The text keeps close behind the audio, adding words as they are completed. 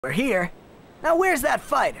We're here. Now where's that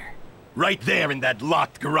fighter? Right there in that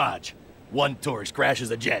locked garage. One tourist crashes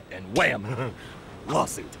a jet and wham!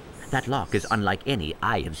 Lawsuit. That lock is unlike any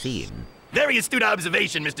I have seen. Very astute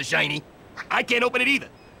observation, Mr. Shiny. I can't open it either.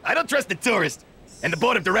 I don't trust the tourist, and the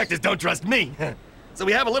board of directors don't trust me. So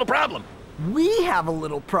we have a little problem. We have a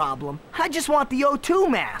little problem. I just want the O2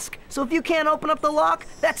 mask. So if you can't open up the lock,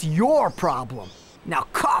 that's your problem. Now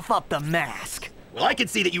cough up the mask. Well, I can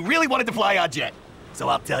see that you really wanted to fly our jet. So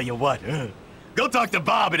I'll tell you what. Go talk to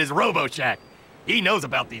Bob at his Robo Shack. He knows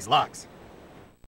about these locks.